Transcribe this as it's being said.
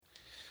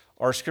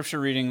Our scripture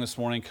reading this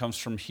morning comes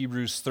from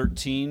Hebrews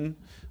 13,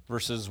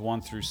 verses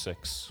 1 through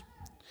 6.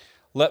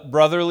 Let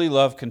brotherly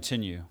love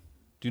continue.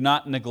 Do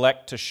not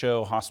neglect to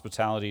show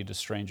hospitality to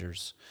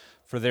strangers,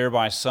 for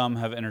thereby some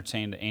have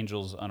entertained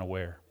angels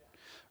unaware.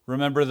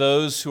 Remember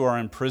those who are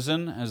in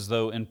prison as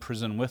though in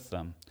prison with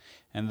them,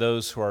 and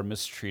those who are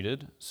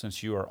mistreated,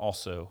 since you are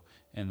also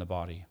in the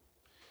body.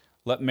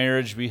 Let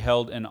marriage be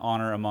held in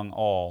honor among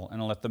all,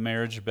 and let the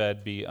marriage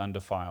bed be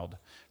undefiled.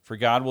 For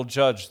God will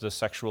judge the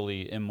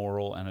sexually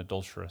immoral and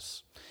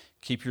adulterous.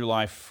 Keep your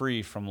life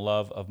free from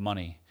love of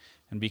money,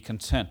 and be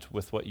content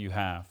with what you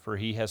have. For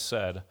he has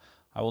said,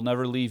 I will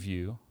never leave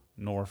you,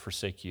 nor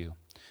forsake you.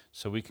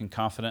 So we can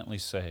confidently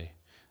say,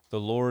 the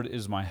Lord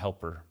is my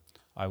helper.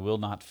 I will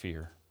not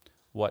fear.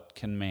 What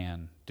can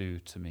man do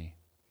to me?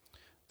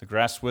 The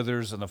grass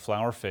withers and the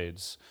flower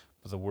fades,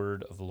 but the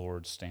word of the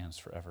Lord stands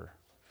forever.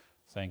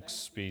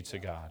 Thanks be to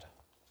God.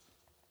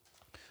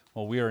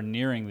 Well, we are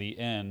nearing the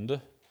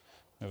end.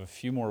 We have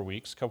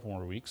a couple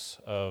more weeks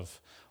of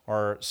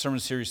our sermon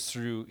series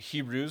through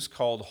Hebrews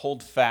called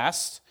Hold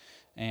Fast.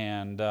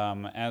 And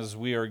as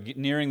we are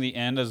nearing the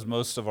end, as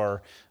most of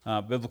our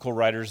biblical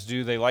writers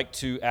do, they like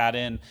to add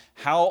in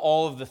how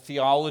all of the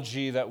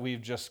theology that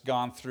we've just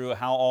gone through,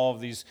 how all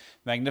of these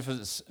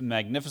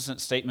magnificent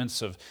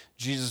statements of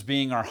Jesus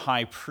being our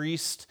high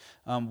priest,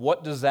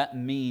 what does that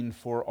mean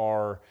for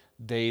our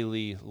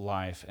daily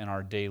life and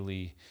our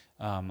daily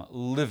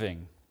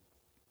living?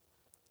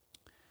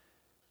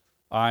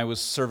 I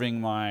was serving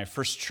my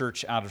first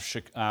church out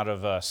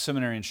of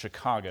seminary in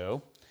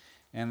Chicago,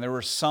 and there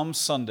were some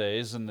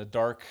Sundays in the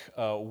dark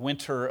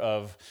winter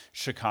of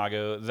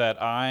Chicago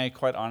that I,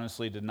 quite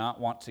honestly, did not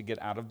want to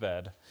get out of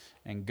bed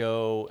and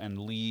go and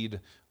lead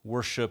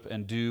worship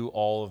and do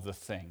all of the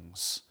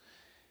things.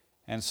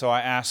 And so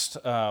I asked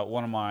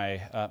one of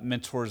my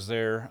mentors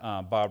there,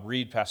 Bob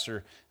Reed,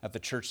 pastor at the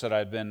church that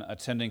I'd been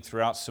attending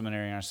throughout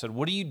seminary, and I said,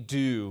 what do you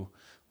do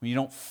when you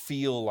don't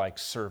feel like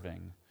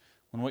serving?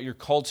 When what you're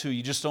called to,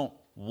 you just don't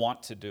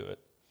want to do it?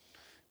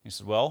 He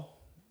said, well,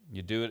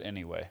 you do it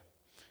anyway.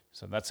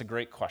 So that's a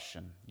great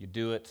question. You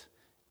do it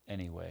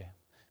anyway.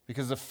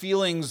 Because the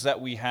feelings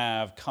that we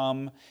have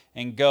come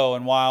and go,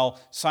 and while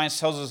science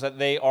tells us that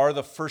they are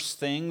the first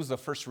things, the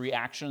first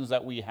reactions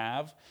that we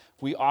have,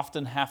 we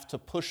often have to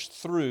push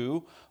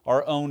through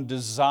our own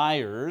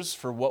desires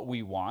for what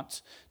we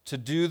want to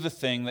do the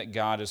thing that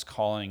God is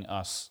calling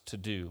us to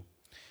do.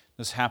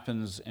 This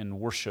happens in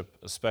worship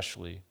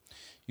especially.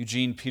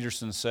 Eugene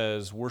Peterson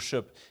says,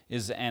 worship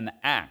is an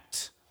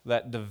act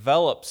that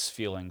develops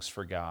feelings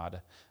for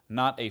God,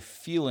 not a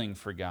feeling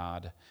for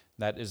God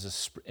that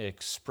is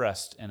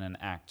expressed in an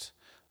act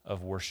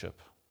of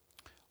worship.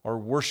 Our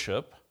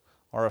worship,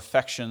 our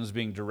affections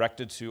being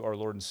directed to our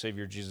Lord and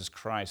Savior Jesus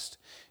Christ,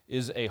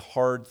 is a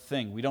hard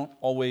thing. We don't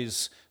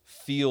always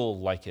feel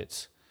like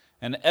it.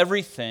 And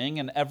everything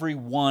and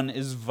everyone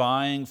is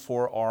vying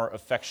for our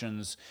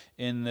affections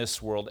in this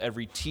world.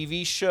 Every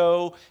TV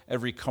show,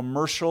 every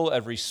commercial,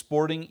 every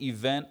sporting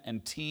event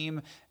and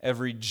team,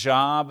 every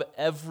job,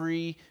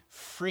 every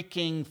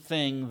freaking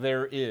thing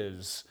there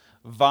is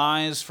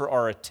vies for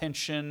our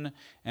attention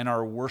and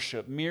our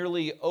worship.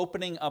 Merely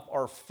opening up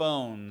our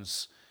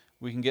phones,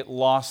 we can get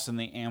lost in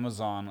the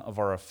Amazon of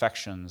our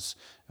affections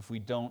if we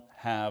don't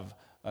have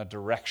a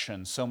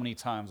direction. So many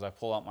times I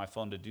pull out my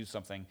phone to do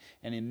something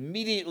and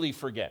immediately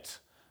forget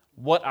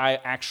what I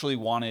actually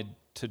wanted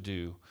to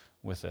do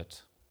with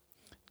it.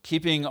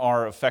 Keeping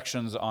our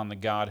affections on the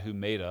God who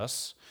made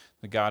us,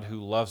 the God who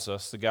loves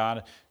us, the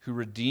God who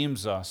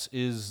redeems us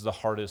is the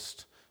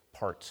hardest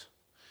part.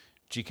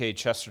 G.K.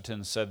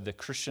 Chesterton said, the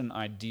Christian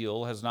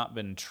ideal has not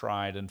been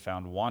tried and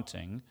found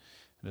wanting.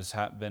 It has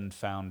been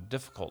found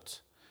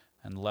difficult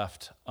and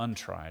left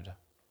untried.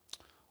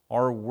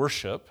 Our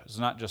worship is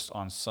not just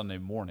on Sunday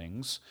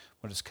mornings,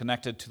 but it's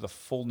connected to the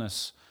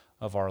fullness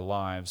of our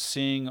lives.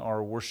 Seeing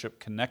our worship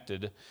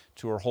connected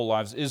to our whole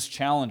lives is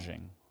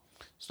challenging.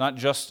 It's not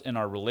just in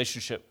our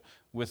relationship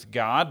with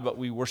God, but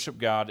we worship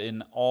God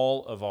in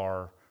all of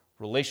our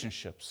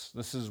relationships.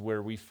 This is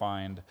where we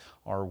find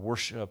our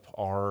worship,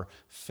 our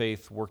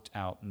faith worked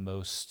out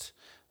most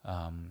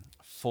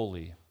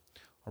fully.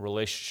 Our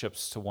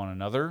relationships to one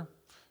another,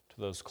 to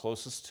those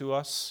closest to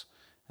us,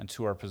 and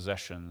to our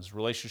possessions.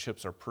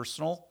 Relationships are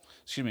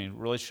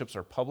relationships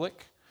are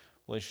public,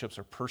 relationships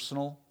are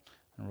personal,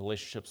 and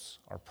relationships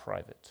are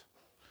private.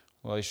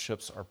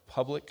 Relationships are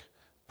public,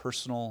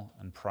 personal,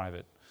 and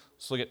private.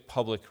 Let's look at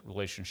public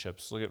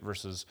relationships. Look at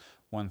verses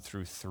 1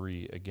 through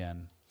 3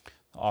 again.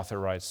 The author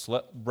writes,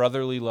 let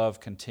brotherly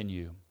love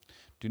continue.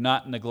 Do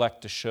not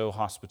neglect to show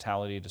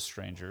hospitality to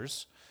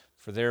strangers,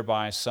 for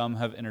thereby some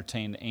have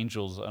entertained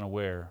angels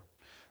unaware.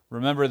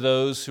 Remember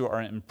those who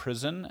are in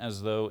prison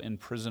as though in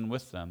prison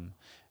with them,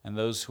 and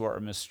those who are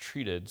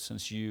mistreated,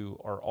 since you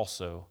are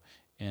also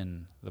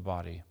in the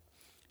body.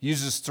 He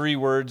uses three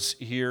words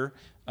here,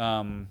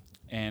 and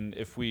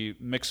if we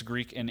mix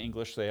Greek and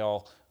English, they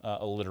all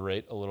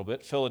alliterate a little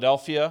bit.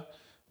 Philadelphia,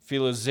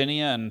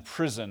 Philoxenia, and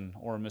prison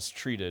or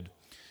mistreated.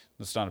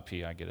 That's not a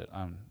P, I get it.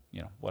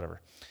 Whatever.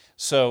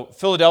 So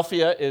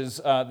Philadelphia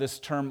is this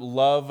term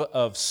love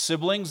of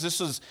siblings.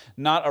 This is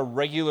not a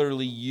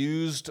regularly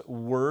used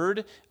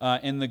word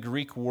in the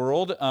Greek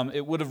world.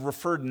 It would have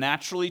referred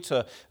naturally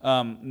to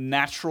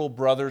natural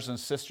brothers and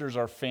sisters,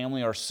 our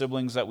family, our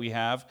siblings that we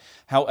have.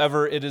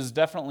 However,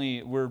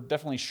 we're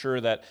definitely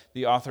sure that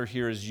the author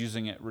here is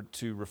using it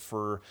to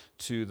refer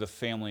to the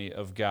family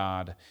of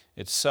God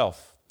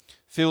itself.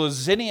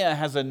 Philoxenia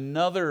has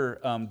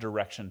another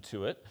direction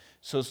to it.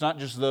 So it's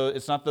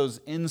not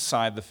those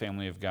inside the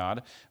family of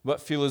God, but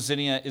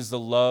philoxenia is the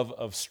love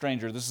of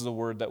stranger. This is a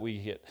word that we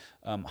get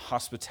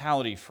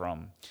hospitality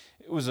from.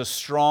 It was a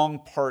strong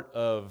part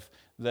of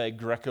the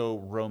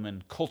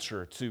Greco-Roman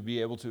culture to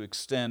be able to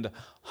extend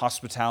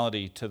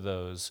hospitality to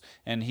those.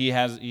 And he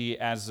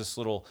adds this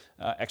little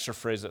extra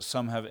phrase that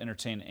some have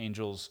entertained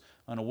angels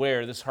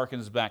unaware. This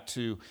harkens back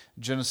to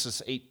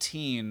Genesis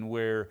 18,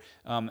 where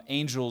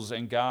angels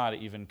and God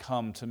even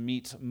come to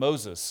meet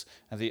Moses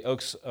at the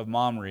Oaks of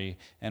Mamre.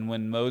 And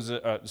when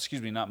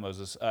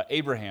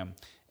Abraham.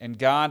 And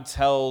God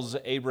tells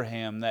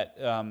Abraham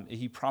that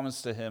he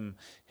promised to him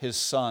his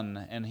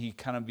son, and he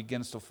kind of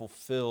begins to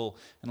fulfill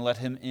and let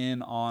him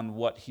in on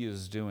what he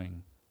is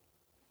doing.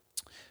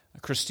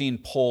 Christine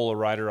Pohl, a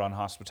writer on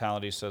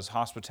hospitality, says,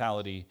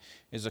 "Hospitality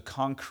is a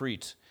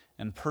concrete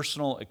and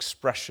personal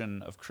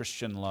expression of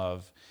Christian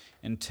love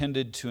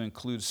intended to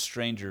include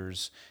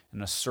strangers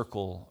in a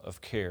circle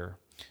of care."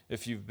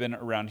 If you've been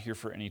around here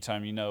for any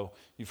time,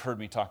 you've heard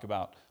me talk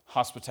about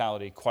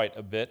hospitality quite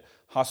a bit.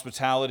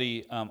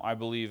 Hospitality, I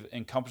believe,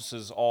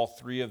 encompasses all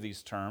three of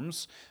these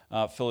terms,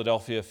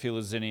 Philadelphia,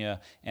 philoxenia,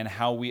 and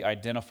how we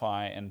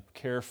identify and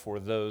care for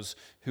those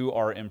who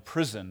are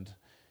imprisoned.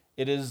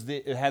 It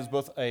has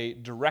both a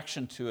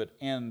direction to it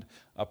and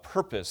a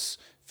purpose.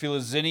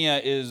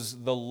 Philoxenia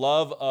is the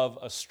love of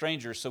a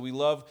stranger. So we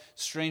love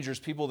strangers,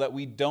 people that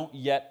we don't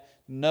yet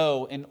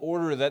know, in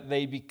order that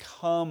they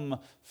become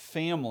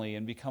family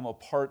and become a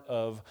part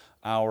of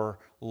our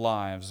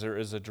lives. There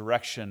is a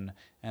direction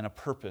and a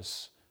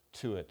purpose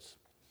to it.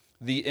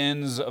 The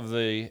inns of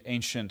the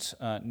ancient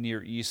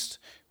Near East,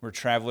 where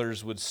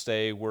travelers would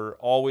stay, were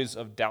always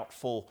of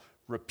doubtful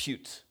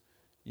repute.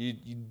 You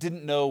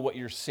didn't know what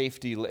your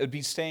safety. It would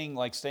be staying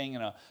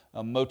in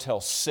a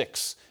Motel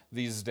 6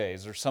 these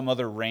days, or some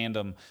other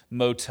random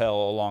motel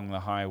along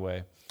the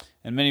highway.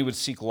 And many would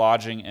seek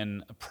lodging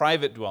in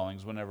private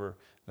dwellings whenever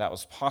that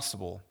was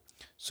possible.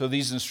 So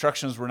these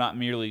instructions were not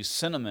merely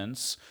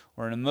sentiments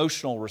or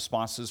emotional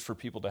responses for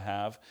people to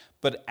have,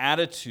 but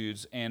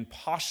attitudes and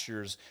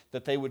postures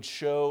that they would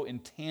show in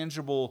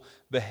tangible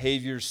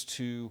behaviors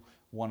to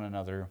one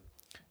another.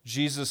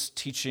 Jesus'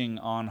 teaching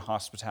on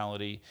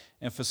hospitality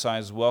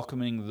emphasized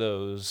welcoming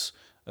those,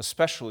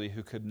 especially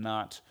who could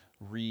not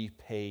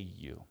repay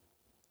you.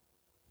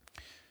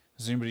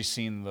 Has anybody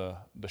seen the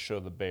show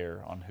The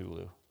Bear on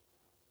Hulu?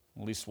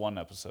 At least one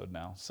episode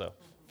now, so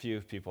few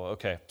people.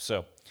 Okay,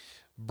 so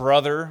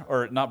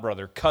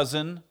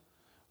cousin,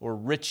 or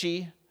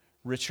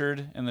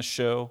Richard in the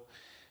show,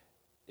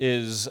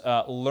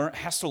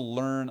 has to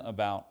learn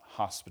about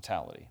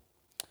hospitality.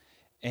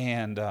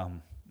 And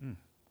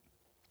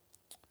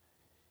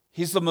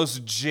he's the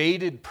most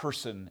jaded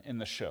person in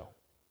the show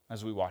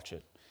as we watch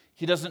it.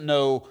 He doesn't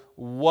know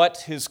what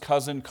his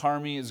cousin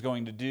Carmi is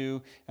going to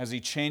do as he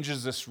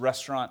changes this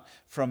restaurant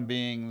from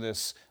being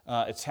this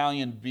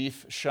Italian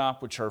beef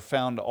shop, which are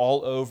found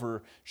all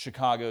over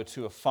Chicago,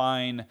 to a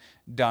fine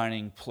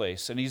dining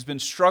place. And he's been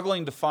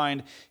struggling to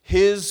find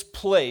his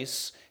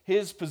place,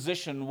 his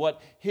position,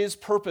 what his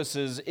purpose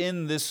is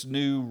in this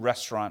new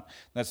restaurant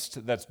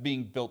that's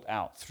being built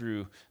out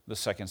through the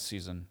second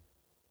season.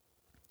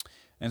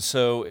 And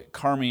so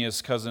Carmi,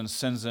 his cousin,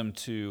 sends him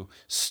to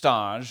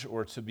stage,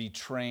 or to be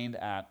trained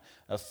at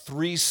a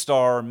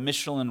 3-star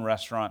Michelin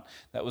restaurant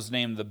that was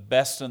named the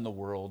best in the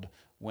world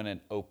when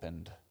it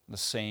opened the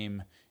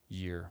same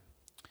year.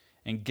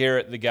 And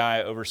Garrett, the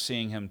guy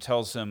overseeing him,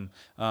 tells him,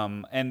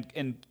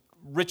 and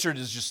Richard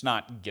is just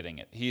not getting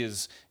it. He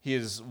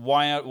is.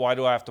 Why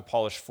do I have to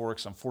polish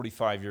forks? I'm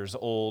 45 years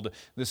old.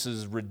 This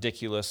is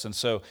ridiculous. And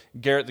so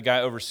Garrett, the guy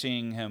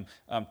overseeing him,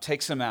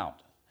 takes him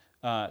out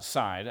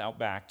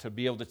back, to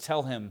be able to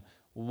tell him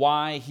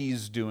why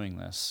he's doing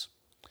this.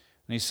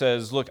 And he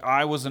says, "Look,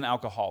 I was an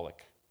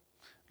alcoholic.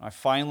 I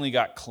finally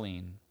got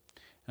clean.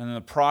 And in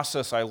the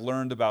process, I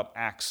learned about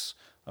acts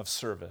of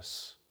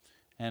service."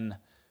 And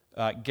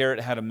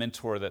Garrett had a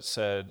mentor that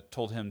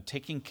told him,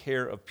 taking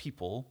care of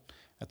people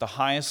at the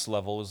highest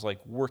level is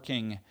like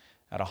working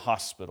at a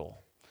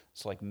hospital.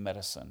 It's like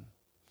medicine.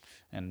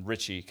 And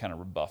Richie kind of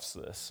rebuffs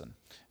this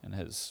in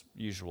his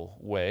usual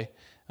way.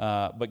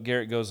 But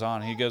Garrett goes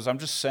on. He goes, "I'm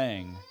just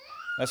saying,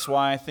 that's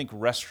why I think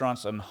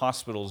restaurants and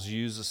hospitals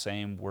use the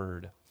same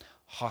word,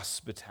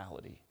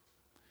 hospitality."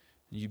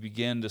 And you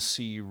begin to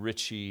see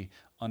Richie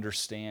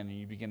understand, and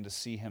you begin to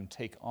see him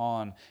take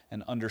on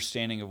an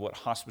understanding of what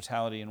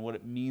hospitality and what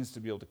it means to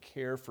be able to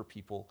care for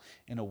people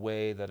in a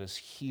way that is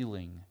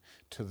healing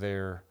to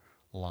their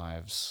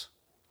lives.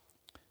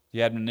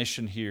 The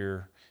admonition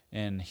here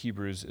in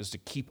Hebrews is to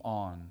keep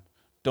on,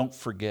 don't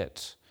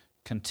forget,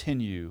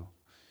 continue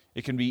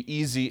It can be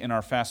easy in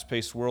our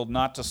fast-paced world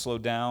not to slow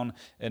down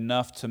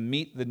enough to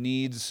meet the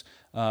needs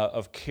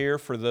of care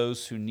for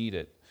those who need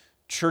it.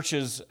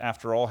 Churches,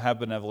 after all, have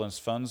benevolence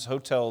funds.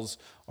 Hotels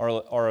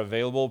are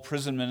available.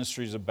 Prison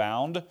ministries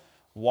abound.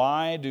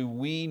 Why do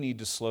we need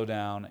to slow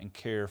down and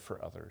care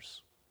for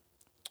others?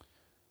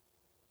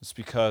 It's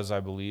because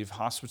I believe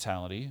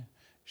hospitality,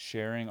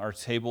 sharing our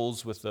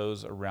tables with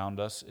those around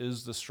us,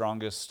 is the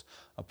strongest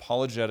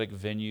apologetic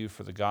venue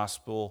for the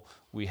gospel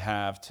we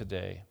have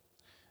today.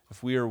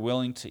 If we are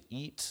willing to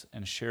eat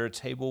and share a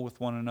table with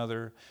one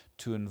another,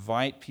 to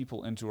invite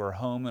people into our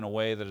home in a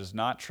way that is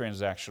not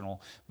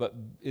transactional, but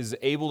is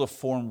able to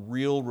form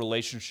real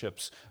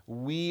relationships,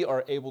 we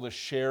are able to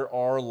share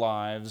our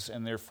lives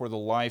and therefore the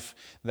life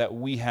that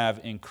we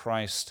have in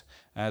Christ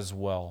as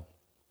well.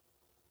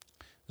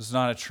 This is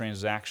not a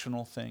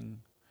transactional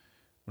thing,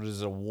 but it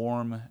is a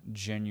warm,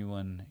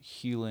 genuine,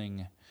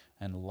 healing,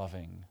 and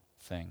loving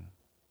thing.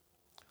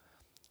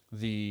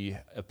 The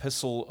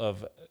epistle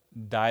of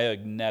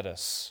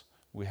Diognetus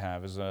we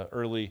have is an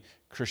early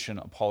Christian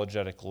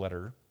apologetic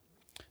letter.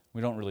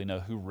 We don't really know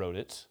who wrote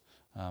it,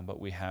 but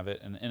we have it.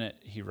 And in it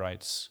he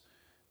writes,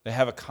 "They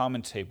have a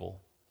common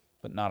table,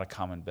 but not a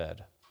common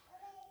bed.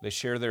 They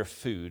share their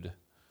food,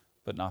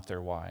 but not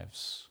their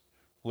wives."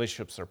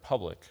 Relationships are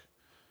public,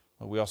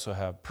 but we also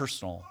have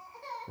personal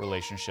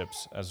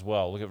relationships as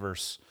well. Look at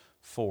verse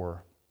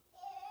 4.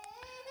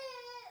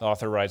 The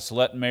author writes,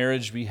 "Let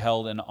marriage be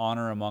held in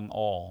honor among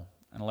all,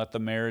 and let the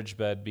marriage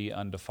bed be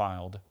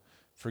undefiled,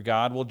 for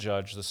God will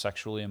judge the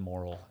sexually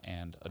immoral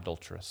and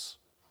adulterous."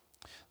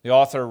 The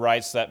author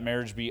writes that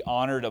marriage be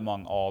honored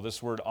among all.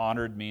 This word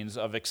honored means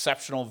of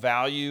exceptional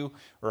value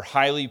or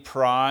highly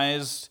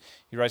prized.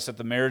 He writes that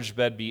the marriage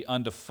bed be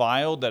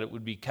undefiled, that it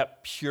would be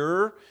kept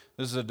pure.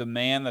 This is a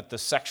demand that the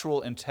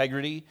sexual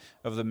integrity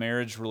of the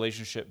marriage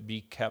relationship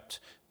be kept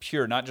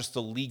pure, not just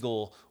the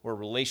legal or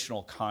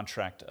relational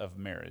contract of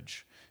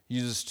marriage. He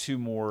uses two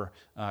more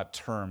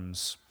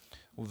terms.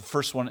 Well, the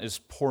first one is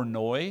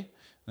pornoi.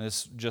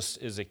 This just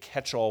is a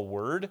catch-all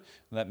word.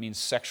 That means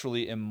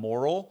sexually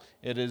immoral.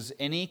 It is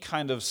any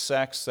kind of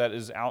sex that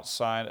is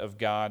outside of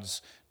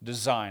God's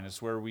design.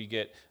 It's where we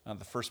get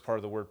the first part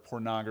of the word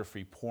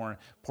pornography.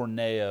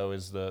 Porneo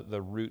is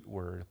the root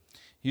word.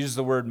 He uses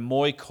the word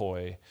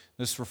moikoi.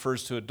 This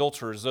refers to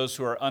adulterers, those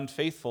who are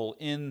unfaithful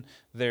in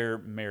their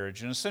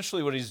marriage. And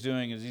essentially what he's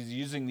doing is he's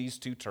using these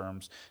two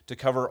terms to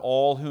cover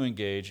all who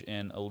engage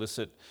in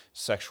illicit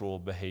sexual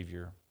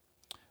behavior.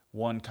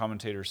 One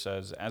commentator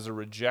says, as a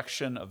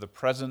rejection of the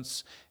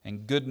presence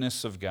and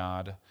goodness of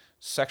God,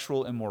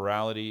 sexual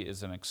immorality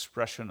is an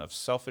expression of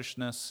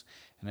selfishness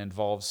and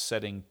involves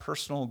setting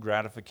personal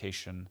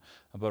gratification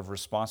above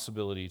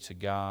responsibility to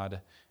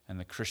God and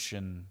the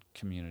Christian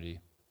community.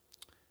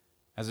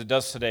 As it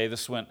does today,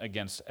 this went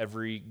against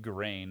every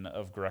grain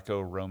of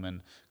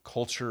Greco-Roman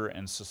culture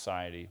and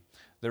society.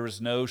 There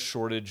was no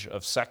shortage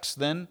of sex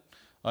then.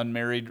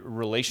 Unmarried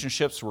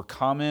relationships were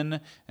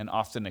common and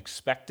often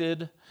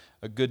expected.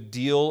 A good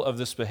deal of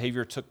this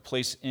behavior took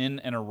place in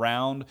and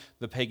around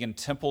the pagan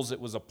temples. It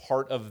was a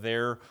part of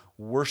their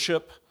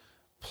worship.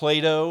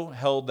 Plato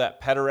held that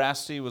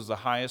pederasty was the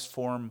highest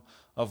form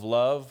of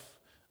love.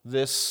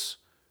 This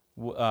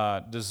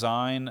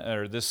design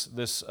or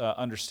this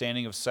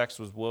understanding of sex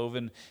was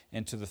woven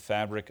into the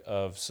fabric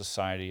of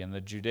society. And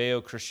the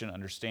Judeo-Christian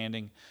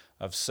understanding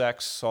of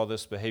sex saw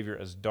this behavior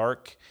as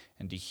dark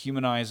and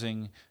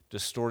dehumanizing,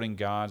 distorting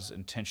God's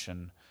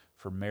intention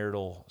for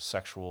marital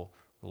sexual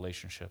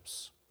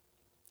relationships.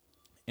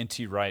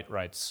 N.T. Wright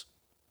writes,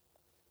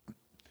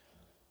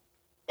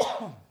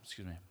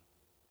 excuse me,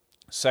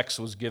 sex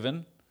was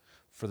given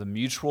for the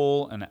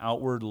mutual and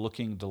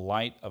outward-looking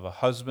delight of a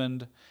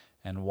husband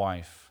and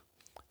wife.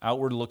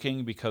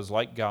 Outward-looking because,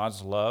 like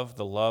God's love,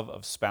 the love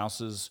of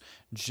spouses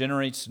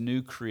generates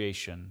new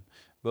creation,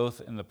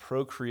 both in the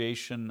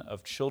procreation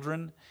of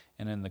children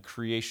and in the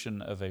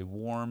creation of a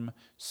warm,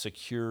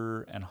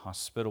 secure, and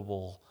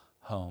hospitable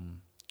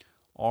home.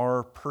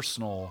 Our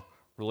personal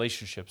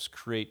relationships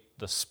create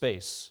the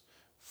space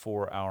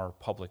for our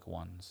public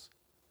ones.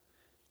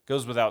 It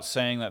goes without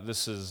saying that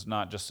this is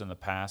not just in the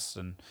past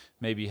and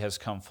maybe has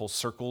come full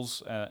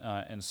circles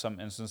in some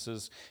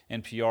instances.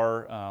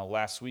 NPR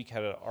last week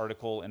had an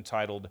article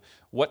entitled,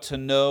 "What to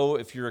Know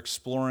If You're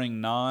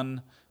Exploring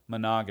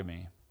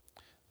Non-Monogamy."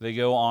 They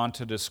go on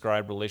to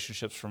describe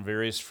relationships from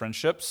various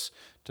friendships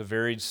to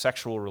varied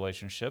sexual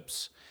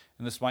relationships.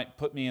 And this might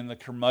put me in the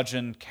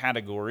curmudgeon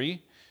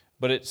category,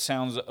 but it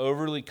sounds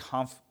overly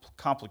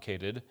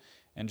complicated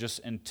and just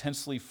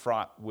intensely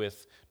fraught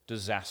with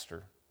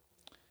disaster.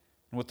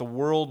 And what the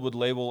world would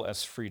label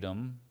as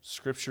freedom,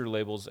 Scripture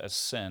labels as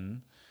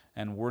sin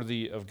and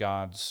worthy of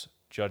God's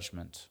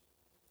judgment.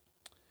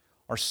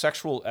 Our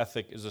sexual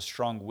ethic is a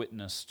strong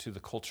witness to the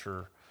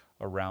culture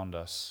around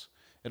us.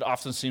 It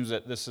often seems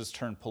that this has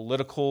turned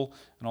political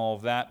and all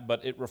of that,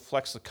 but it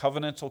reflects the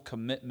covenantal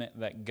commitment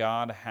that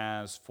God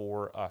has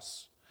for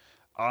us.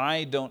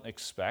 I don't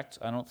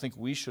think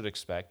we should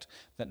expect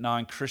that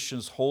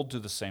non-Christians hold to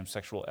the same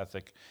sexual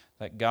ethic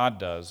that God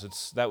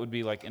does. That would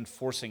be like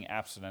enforcing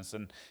abstinence,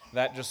 and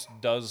that just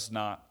does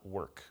not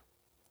work.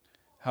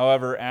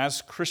 However,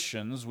 as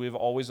Christians, we've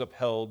always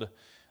upheld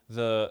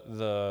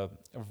the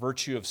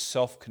virtue of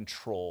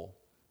self-control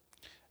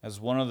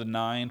as one of the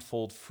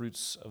ninefold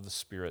fruits of the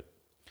Spirit.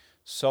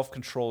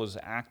 Self-control is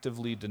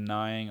actively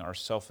denying our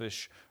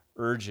selfish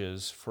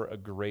urges for a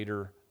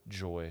greater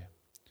joy.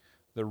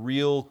 The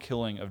real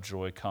killing of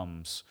joy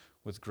comes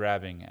with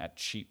grabbing at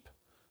cheap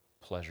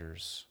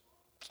pleasures.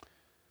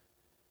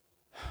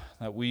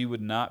 That we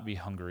would not be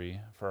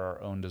hungry for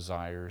our own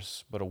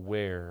desires, but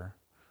aware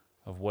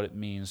of what it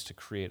means to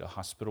create a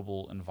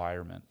hospitable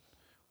environment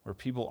where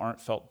people aren't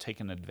felt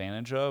taken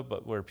advantage of,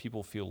 but where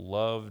people feel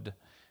loved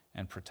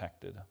and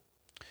protected.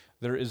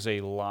 There is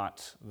a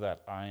lot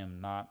that I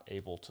am not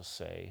able to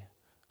say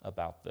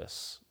about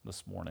this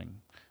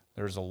morning.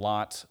 There's a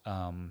lot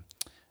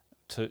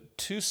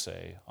to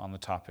say on the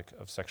topic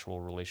of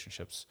sexual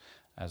relationships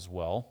as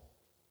well.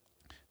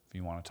 If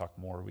you want to talk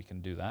more, we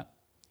can do that.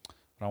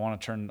 But I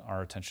want to turn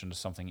our attention to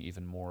something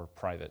even more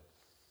private,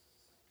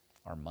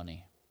 our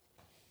money.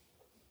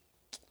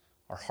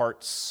 Our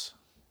hearts,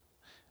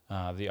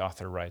 the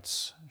author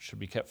writes, should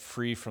be kept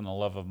free from the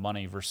love of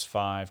money. Verse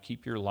 5,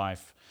 keep your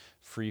life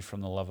free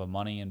from the love of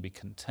money and be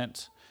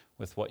content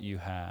with what you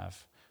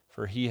have.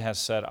 For he has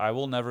said, I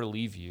will never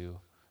leave you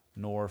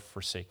nor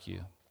forsake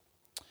you.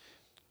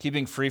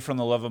 Keeping free from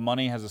the love of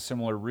money has a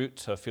similar root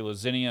to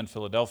Philoxenia and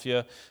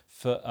Philadelphia.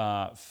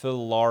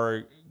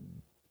 Philargyria,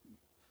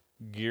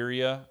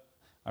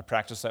 I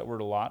practice that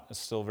word a lot. It's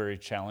still very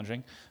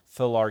challenging.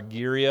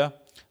 Philargyria,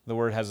 the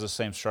word has the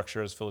same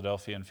structure as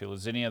Philadelphia and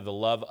Philoxenia, the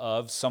love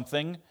of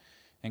something.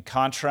 In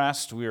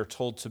contrast, we are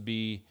told to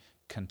be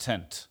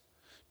content.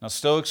 Now,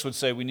 Stoics would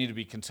say we need to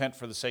be content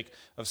for the sake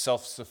of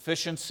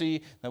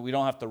self-sufficiency, that we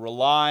don't have to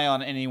rely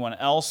on anyone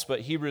else,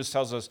 but Hebrews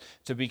tells us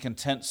to be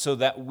content so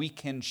that we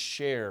can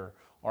share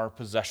our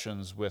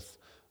possessions with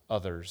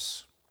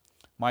others.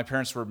 My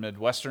parents were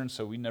Midwestern,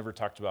 so we never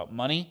talked about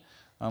money,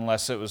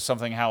 unless it was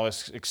something how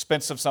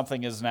expensive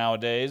something is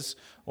nowadays,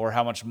 or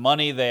how much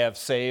money they have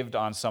saved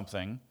on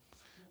something.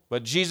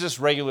 But Jesus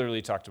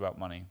regularly talked about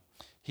money.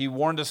 He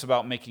warned us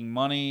about making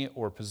money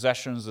or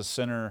possessions the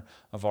center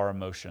of our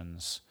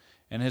emotions.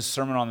 In his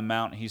Sermon on the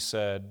Mount, he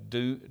said,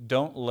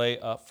 don't lay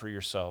up for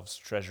yourselves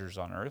treasures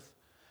on earth,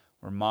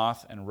 where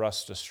moth and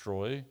rust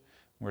destroy,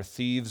 where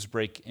thieves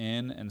break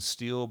in and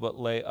steal, but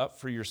lay up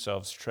for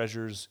yourselves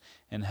treasures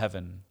in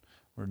heaven,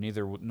 where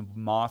neither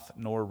moth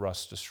nor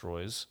rust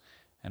destroys,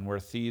 and where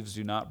thieves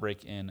do not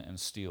break in and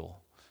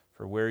steal.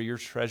 For where your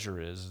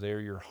treasure is, there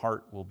your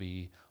heart will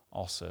be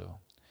also.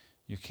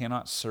 You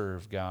cannot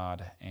serve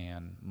God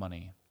and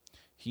money.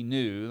 He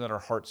knew that our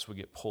hearts would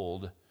get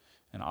pulled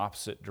in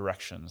opposite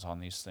directions on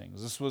these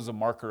things. This was a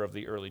marker of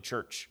the early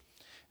church.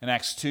 In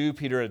Acts 2,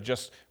 Peter had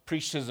just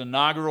preached his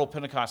inaugural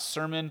Pentecost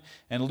sermon,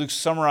 and Luke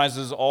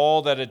summarizes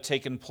all that had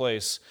taken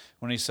place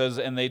when he says,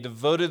 and they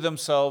devoted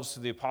themselves to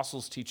the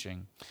apostles'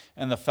 teaching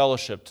and the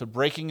fellowship, to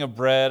breaking of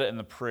bread and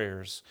the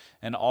prayers,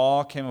 and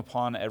awe came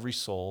upon every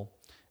soul,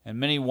 and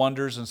many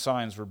wonders and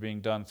signs were being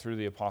done through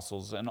the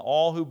apostles, and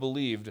all who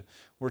believed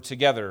were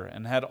together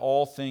and had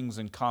all things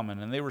in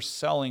common, and they were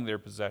selling their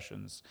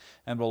possessions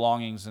and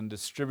belongings and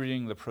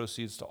distributing the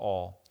proceeds to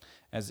all,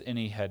 as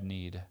any had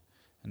need.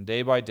 And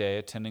day by day,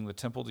 attending the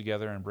temple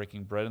together and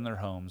breaking bread in their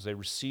homes, they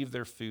received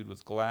their food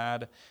with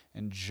glad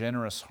and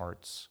generous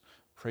hearts,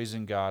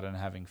 praising God and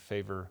having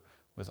favor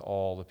with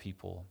all the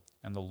people.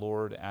 And the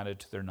Lord added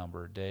to their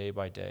number day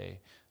by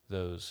day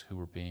those who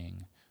were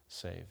being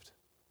saved.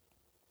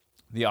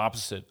 The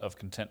opposite of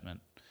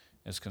contentment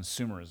is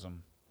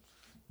consumerism.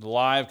 The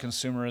lie of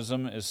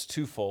consumerism is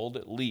twofold,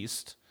 at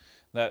least,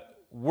 that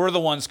we're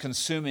the ones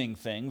consuming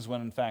things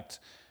when, in fact,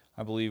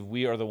 I believe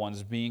we are the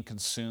ones being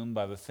consumed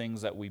by the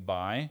things that we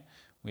buy.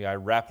 I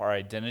wrap our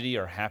identity,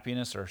 our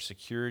happiness, our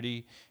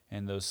security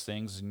in those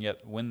things, and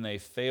yet when they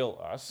fail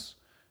us,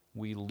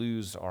 we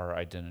lose our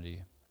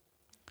identity.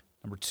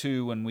 Number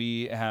two, when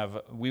we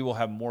will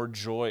have more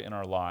joy in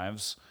our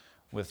lives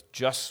with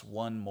just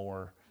one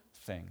more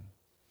thing.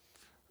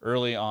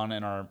 Early on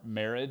in our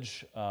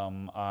marriage,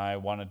 I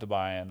wanted to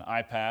buy an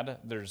iPad.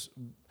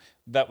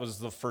 That was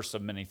the first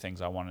of many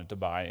things I wanted to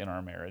buy in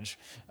our marriage.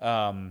 But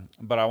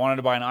I wanted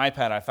to buy an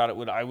iPad. I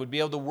thought I would be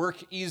able to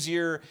work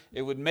easier.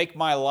 It would make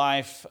my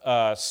life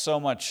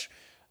so much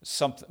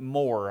something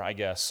more, I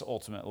guess,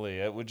 ultimately.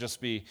 It would just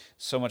be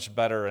so much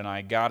better. And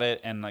I got it,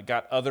 and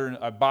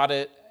I bought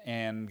it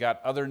and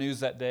got other news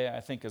that day, I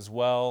think, as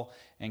well,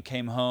 and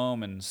came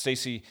home. And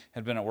Stacy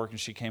had been at work, and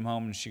she came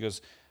home, and she goes,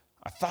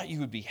 I thought you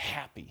would be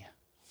happy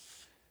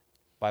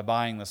by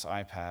buying this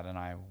iPad, and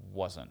I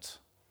wasn't,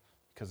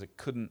 because it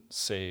couldn't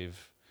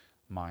save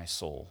my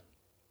soul.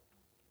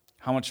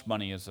 How much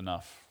money is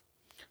enough?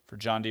 For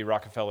John D.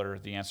 Rockefeller,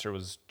 the answer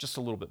was just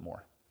a little bit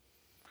more.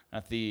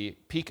 At the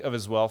peak of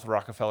his wealth,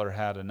 Rockefeller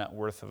had a net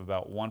worth of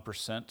about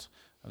 1%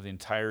 of the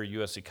entire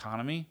U.S.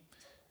 economy.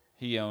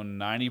 He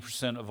owned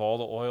 90% of all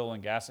the oil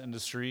and gas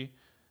industry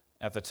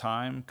at the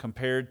time,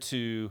 compared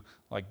to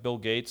like Bill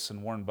Gates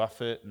and Warren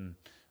Buffett and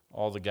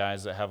all the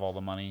guys that have all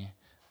the money,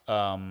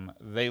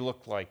 they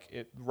look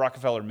like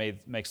Rockefeller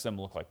makes them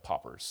look like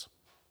paupers.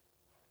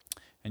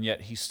 And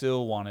yet he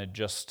still wanted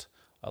just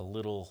a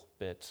little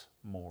bit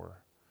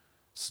more.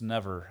 It's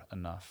never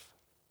enough.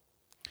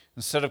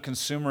 Instead of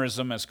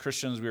consumerism, as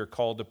Christians, we are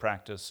called to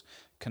practice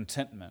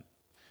contentment.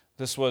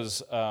 This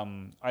was,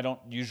 I don't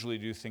usually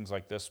do things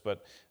like this,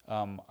 but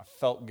I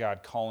felt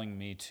God calling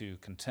me to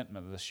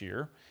contentment this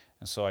year.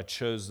 And so I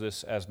chose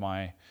this as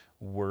my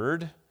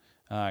word.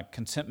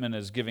 Contentment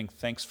is giving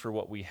thanks for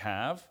what we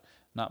have,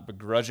 not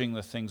begrudging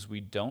the things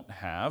we don't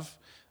have.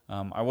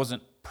 I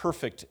wasn't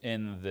perfect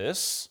in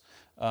this.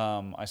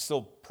 I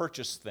still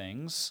purchased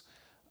things,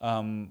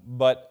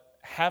 but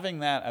having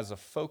that as a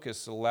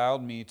focus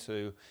allowed me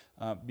to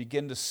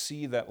begin to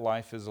see that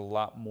life is a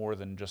lot more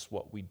than just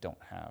what we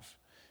don't have.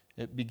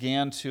 It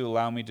began to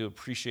allow me to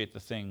appreciate the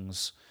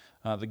things,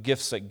 the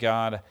gifts that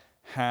God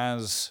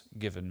has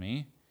given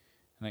me,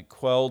 and it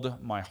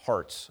quelled my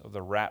heart of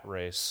the rat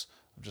race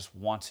of just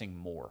wanting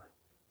more.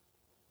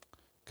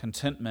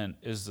 Contentment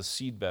is the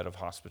seedbed of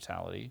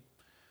hospitality,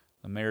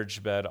 the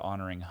marriage bed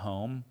honoring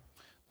home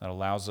that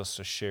allows us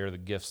to share the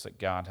gifts that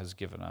God has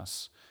given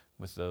us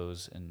with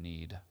those in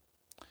need.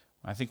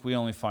 I think we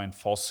only find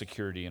false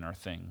security in our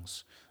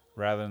things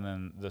rather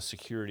than the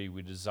security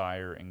we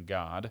desire in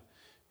God,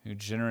 who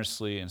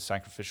generously and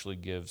sacrificially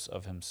gives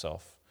of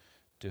himself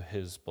to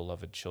his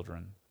beloved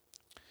children.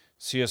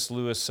 C.S.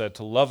 Lewis said,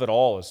 "To love at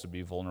all is to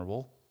be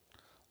vulnerable.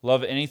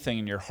 Love anything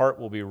and your heart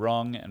will be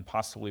wrung and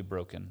possibly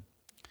broken.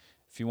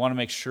 If you want to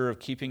make sure of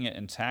keeping it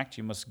intact,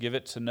 you must give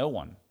it to no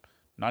one,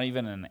 not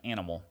even an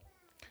animal.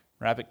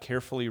 Wrap it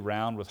carefully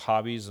round with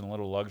hobbies and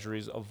little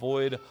luxuries.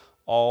 Avoid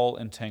all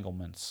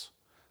entanglements.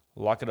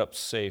 Lock it up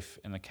safe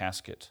in the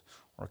casket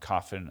or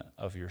coffin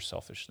of your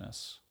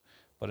selfishness.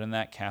 But in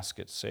that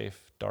casket,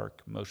 safe,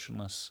 dark,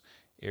 motionless,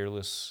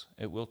 airless,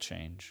 it will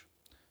change.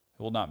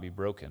 It will not be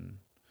broken.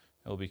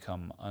 It will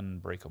become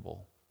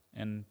unbreakable,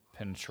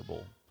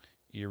 impenetrable,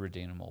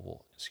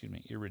 irredeemable.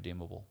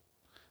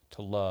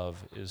 To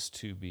love is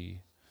to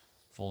be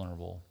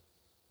vulnerable."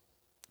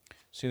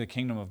 See, the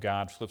kingdom of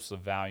God flips the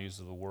values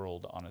of the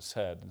world on its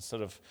head.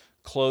 Instead of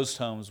closed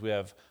homes, we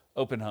have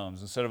open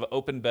homes. Instead of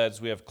open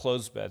beds, we have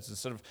closed beds.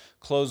 Instead of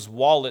closed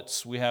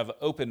wallets, we have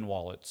open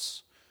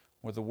wallets.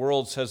 Where the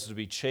world says to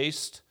be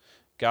chaste,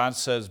 God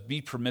says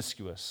be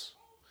promiscuous.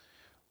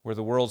 Where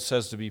the world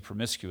says to be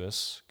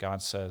promiscuous,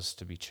 God says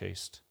to be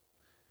chaste.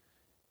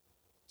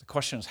 The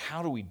question is,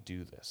 how do we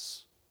do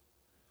this?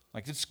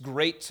 Like, it's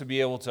great to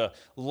be able to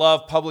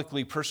love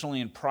publicly,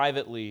 personally, and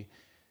privately,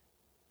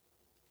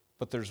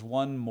 but there's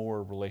one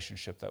more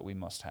relationship that we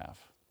must have,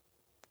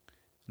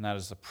 and that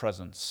is the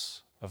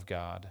presence of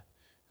God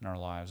in our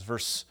lives.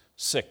 Verse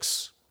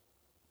 6,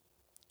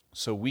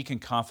 "So we can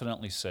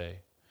confidently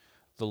say,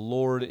 'The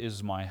Lord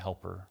is my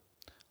helper.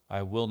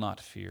 I will not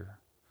fear.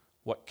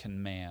 What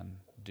can man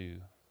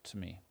do to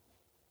me?'"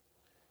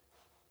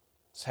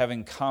 It's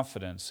having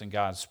confidence in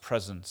God's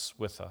presence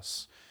with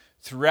us.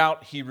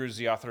 Throughout Hebrews,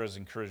 the author has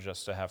encouraged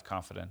us to have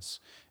confidence.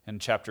 In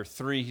chapter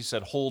 3, he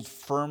said, hold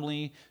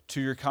firmly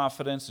to your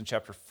confidence. In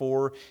chapter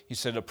 4, he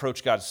said,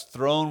 approach God's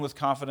throne with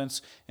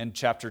confidence. In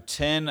chapter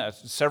 10,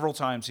 several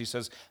times he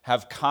says,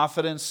 have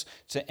confidence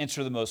to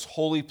enter the most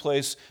holy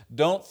place.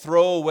 Don't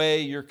throw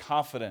away your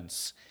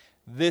confidence.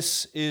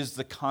 This is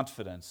the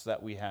confidence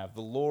that we have.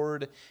 The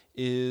Lord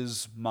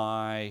is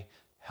my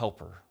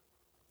helper.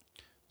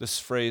 This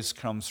phrase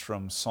comes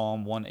from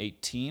Psalm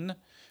 118,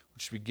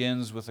 which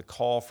begins with a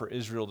call for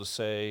Israel to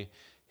say,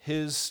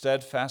 his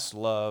steadfast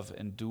love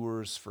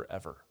endures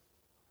forever,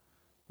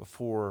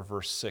 before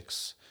verse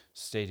 6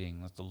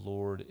 stating that the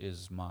Lord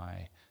is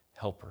my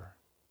helper.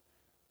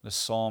 This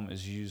psalm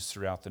is used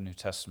throughout the New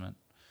Testament.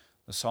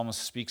 The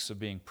psalmist speaks of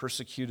being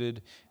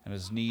persecuted and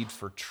his need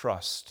for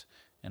trust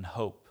and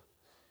hope.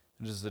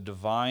 It is the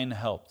divine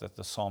help that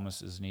the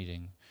psalmist is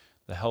needing,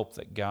 the help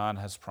that God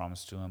has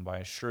promised to him by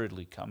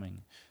assuredly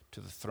coming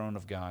to the throne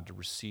of God to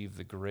receive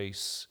the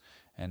grace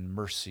and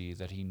mercy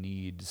that he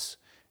needs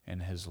in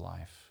his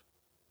life.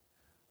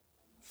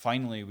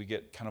 Finally, we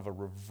get kind of a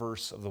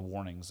reverse of the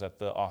warnings that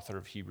the author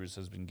of Hebrews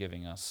has been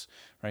giving us.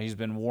 Right? He's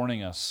been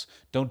warning us,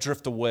 don't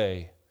drift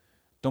away.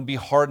 Don't be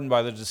hardened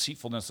by the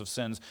deceitfulness of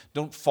sins.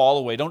 Don't fall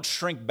away. Don't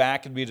shrink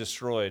back and be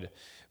destroyed.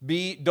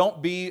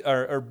 Don't be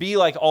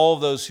like all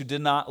of those who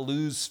did not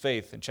lose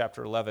faith in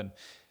chapter 11.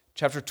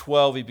 Chapter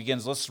 12, he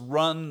begins, let's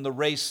run the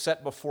race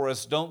set before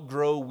us. Don't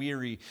grow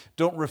weary.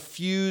 Don't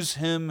refuse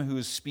him who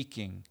is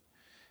speaking.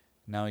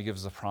 Now he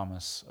gives the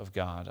promise of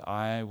God,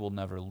 I will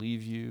never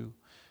leave you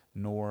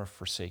nor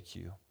forsake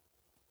you.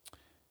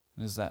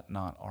 And is that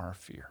not our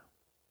fear?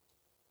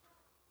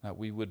 That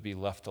we would be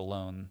left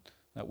alone,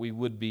 that we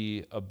would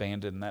be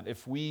abandoned, that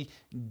if we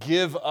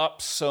give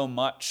up so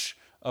much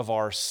of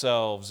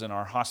ourselves in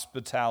our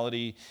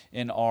hospitality,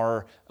 in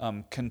our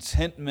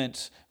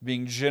contentment,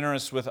 being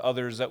generous with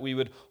others, that we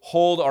would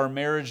hold our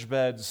marriage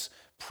beds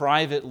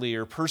privately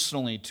or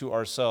personally to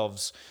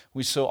ourselves.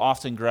 We so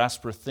often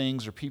grasp for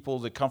things or people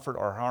to comfort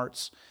our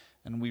hearts,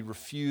 and we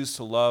refuse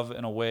to love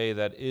in a way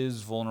that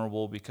is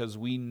vulnerable because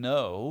we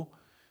know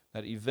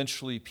that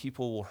eventually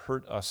people will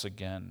hurt us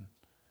again.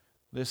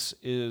 This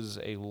is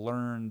a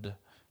learned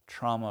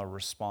trauma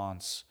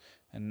response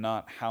and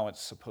not how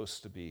it's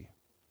supposed to be.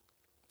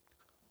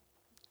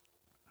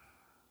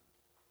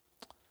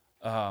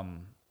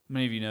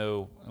 Many of you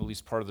know at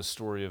least part of the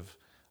story of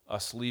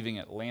us leaving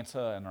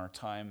Atlanta and our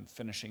time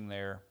finishing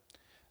there.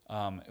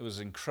 It was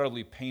an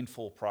incredibly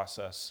painful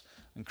process.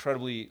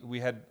 We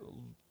had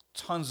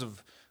tons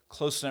of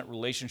close-knit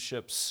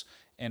relationships,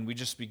 and we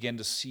just began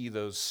to see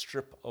those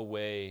strip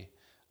away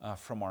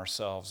from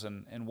ourselves.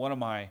 And in one of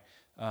my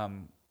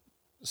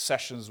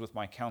sessions with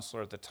my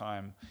counselor at the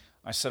time,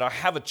 I said, I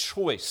have a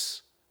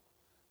choice.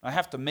 I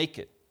have to make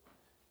it.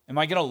 Am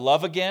I going to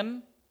love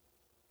again?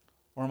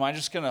 Or am I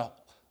just going to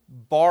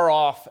bar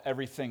off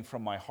everything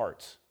from my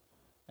heart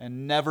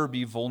and never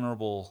be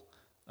vulnerable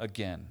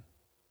again?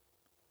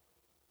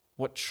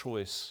 What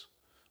choice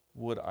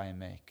would I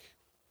make?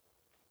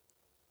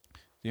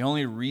 The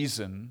only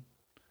reason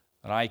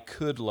that I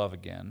could love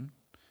again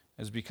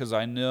is because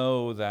I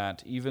know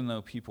that even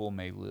though people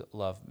may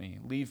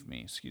leave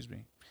me,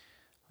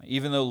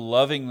 even though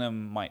loving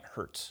them might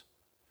hurt,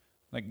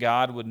 that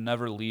God would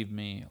never leave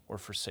me or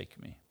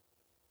forsake me.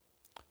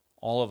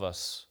 All of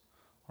us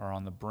are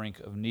on the brink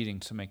of needing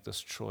to make this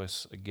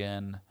choice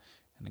again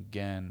and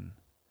again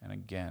and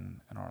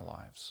again in our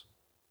lives.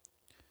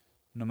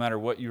 No matter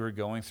what you are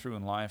going through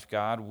in life,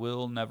 God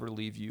will never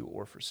leave you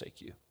or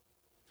forsake you.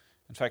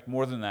 In fact,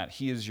 more than that,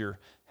 He is your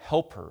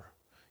helper.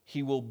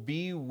 He will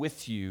be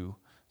with you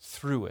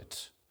through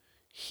it.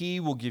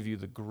 He will give you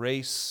the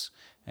grace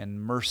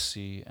and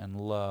mercy and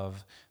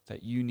love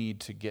that you need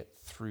to get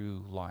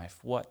through life.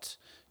 What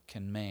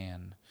can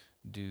man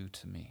do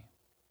to me?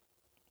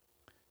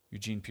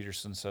 Eugene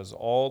Peterson says,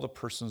 all the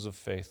persons of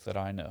faith that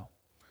I know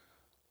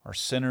are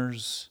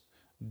sinners,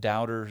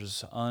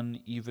 doubters,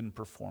 uneven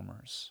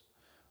performers.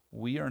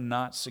 We are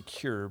not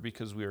secure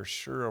because we are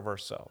sure of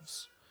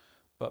ourselves,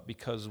 but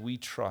because we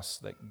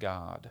trust that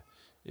God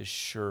is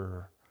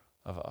sure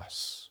of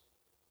us.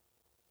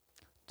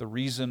 The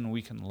reason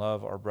we can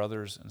love our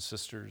brothers and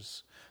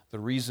sisters, the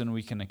reason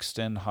we can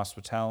extend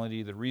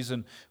hospitality, the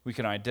reason we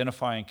can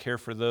identify and care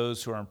for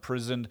those who are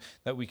imprisoned,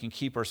 that we can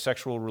keep our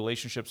sexual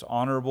relationships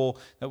honorable,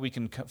 that we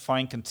can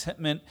find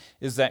contentment,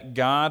 is that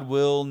God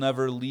will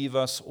never leave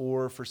us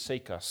or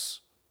forsake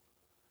us.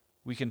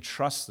 We can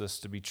trust this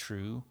to be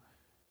true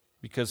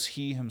because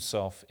He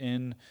Himself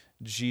in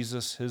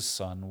Jesus, His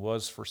Son,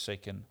 was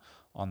forsaken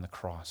on the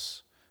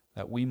cross,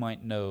 that we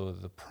might know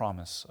the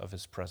promise of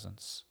His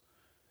presence.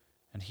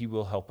 And He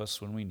will help us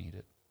when we need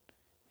it.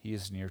 He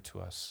is near to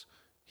us.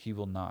 He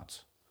will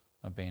not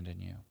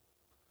abandon you.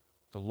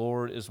 The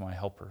Lord is my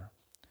helper.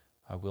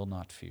 I will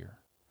not fear.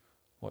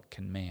 What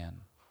can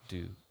man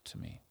do to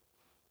me?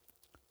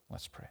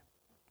 Let's pray.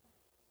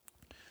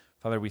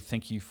 Father, we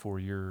thank You for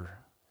Your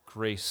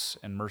grace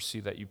and mercy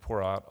that You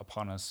pour out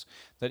upon us,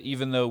 that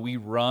even though we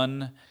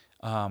run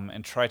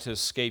and try to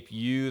escape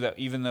You, that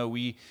even though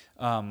we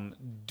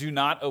do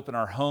not open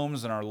our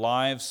homes and our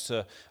lives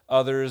to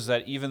others,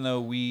 that even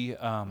though we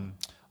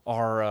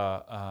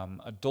are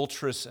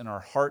adulterous in our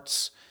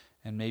hearts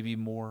and maybe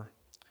more,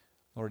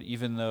 Lord,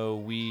 even though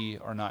we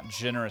are not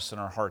generous in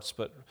our hearts,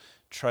 but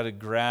try to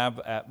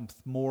grab at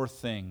more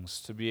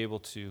things to be able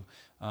to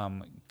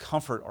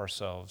comfort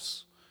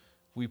ourselves,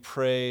 we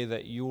pray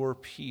that Your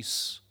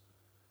peace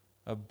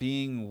of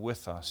being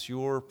with us,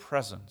 Your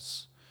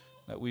presence,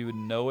 that we would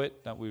know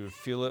it, that we would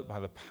feel it by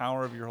the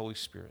power of Your Holy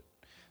Spirit,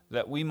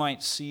 that we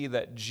might see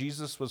that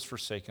Jesus was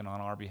forsaken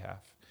on our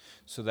behalf,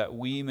 so that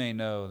we may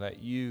know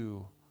that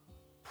You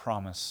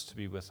promise to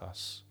be with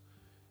us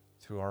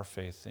through our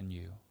faith in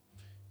You.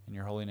 In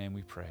Your holy name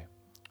we pray.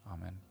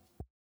 Amen.